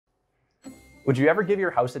Would you ever give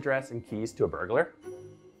your house address and keys to a burglar?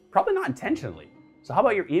 Probably not intentionally. So how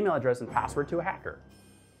about your email address and password to a hacker?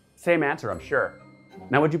 Same answer, I'm sure.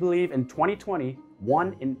 Now, would you believe in 2020,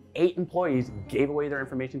 1 in 8 employees gave away their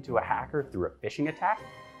information to a hacker through a phishing attack?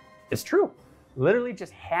 It's true. Literally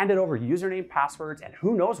just handed over username, passwords, and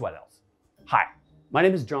who knows what else. Hi, my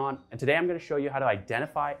name is John, and today I'm going to show you how to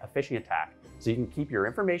identify a phishing attack so you can keep your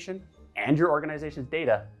information and your organization's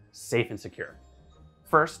data safe and secure.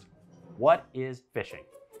 First, what is phishing?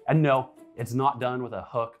 And no, it's not done with a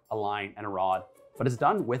hook, a line, and a rod, but it's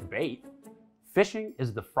done with bait. Phishing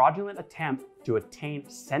is the fraudulent attempt to obtain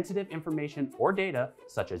sensitive information or data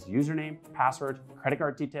such as username, password, credit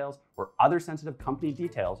card details, or other sensitive company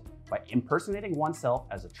details by impersonating oneself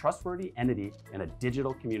as a trustworthy entity in a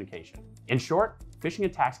digital communication. In short, phishing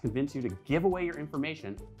attacks convince you to give away your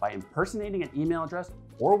information by impersonating an email address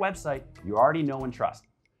or website you already know and trust.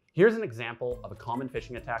 Here's an example of a common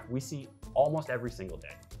phishing attack we see almost every single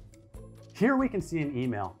day. Here we can see an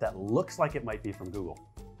email that looks like it might be from Google,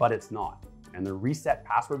 but it's not. And the reset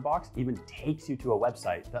password box even takes you to a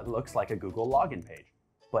website that looks like a Google login page,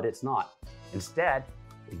 but it's not. Instead,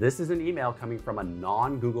 this is an email coming from a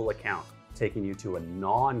non-Google account, taking you to a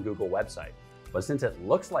non-Google website. But since it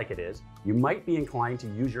looks like it is, you might be inclined to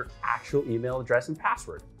use your actual email address and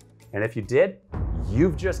password. And if you did,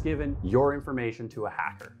 you've just given your information to a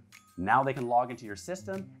hacker. Now they can log into your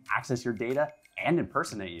system, access your data, and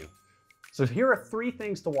impersonate you. So here are 3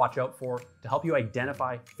 things to watch out for to help you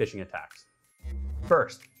identify phishing attacks.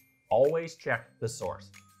 First, always check the source.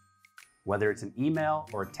 Whether it's an email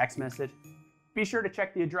or a text message, be sure to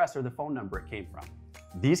check the address or the phone number it came from.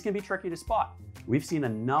 These can be tricky to spot. We've seen a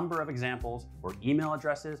number of examples where email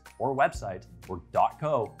addresses or websites were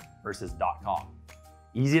 .co versus .com.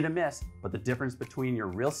 Easy to miss, but the difference between your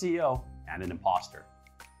real CEO and an imposter.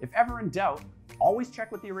 If ever in doubt, always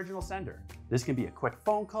check with the original sender. This can be a quick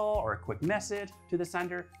phone call or a quick message to the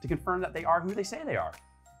sender to confirm that they are who they say they are.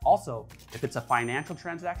 Also, if it's a financial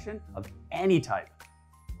transaction of any type,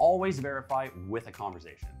 always verify with a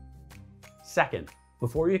conversation. Second,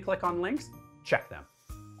 before you click on links, check them.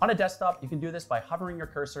 On a desktop, you can do this by hovering your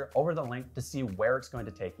cursor over the link to see where it's going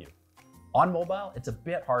to take you. On mobile, it's a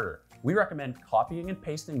bit harder. We recommend copying and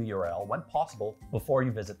pasting the URL when possible before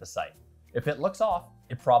you visit the site. If it looks off,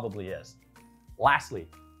 it probably is. Lastly,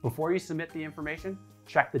 before you submit the information,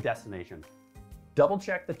 check the destination. Double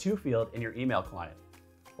check the to field in your email client.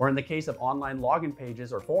 Or in the case of online login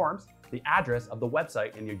pages or forms, the address of the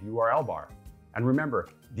website in your URL bar. And remember,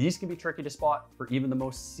 these can be tricky to spot for even the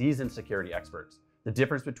most seasoned security experts. The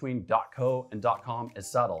difference between .co and .com is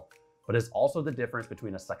subtle, but it's also the difference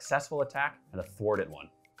between a successful attack and a thwarted one.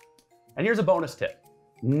 And here's a bonus tip.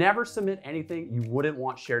 Never submit anything you wouldn't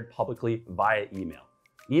want shared publicly via email.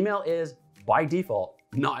 Email is, by default,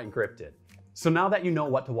 not encrypted. So now that you know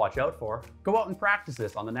what to watch out for, go out and practice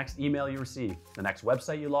this on the next email you receive, the next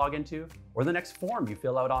website you log into, or the next form you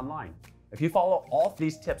fill out online. If you follow all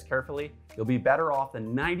these tips carefully, you'll be better off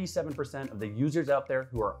than 97% of the users out there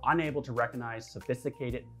who are unable to recognize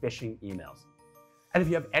sophisticated phishing emails. And if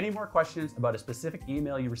you have any more questions about a specific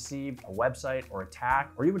email you received, a website or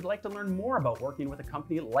attack, or you would like to learn more about working with a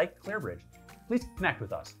company like Clearbridge, please connect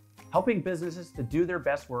with us. Helping businesses to do their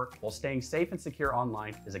best work while staying safe and secure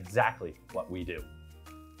online is exactly what we do.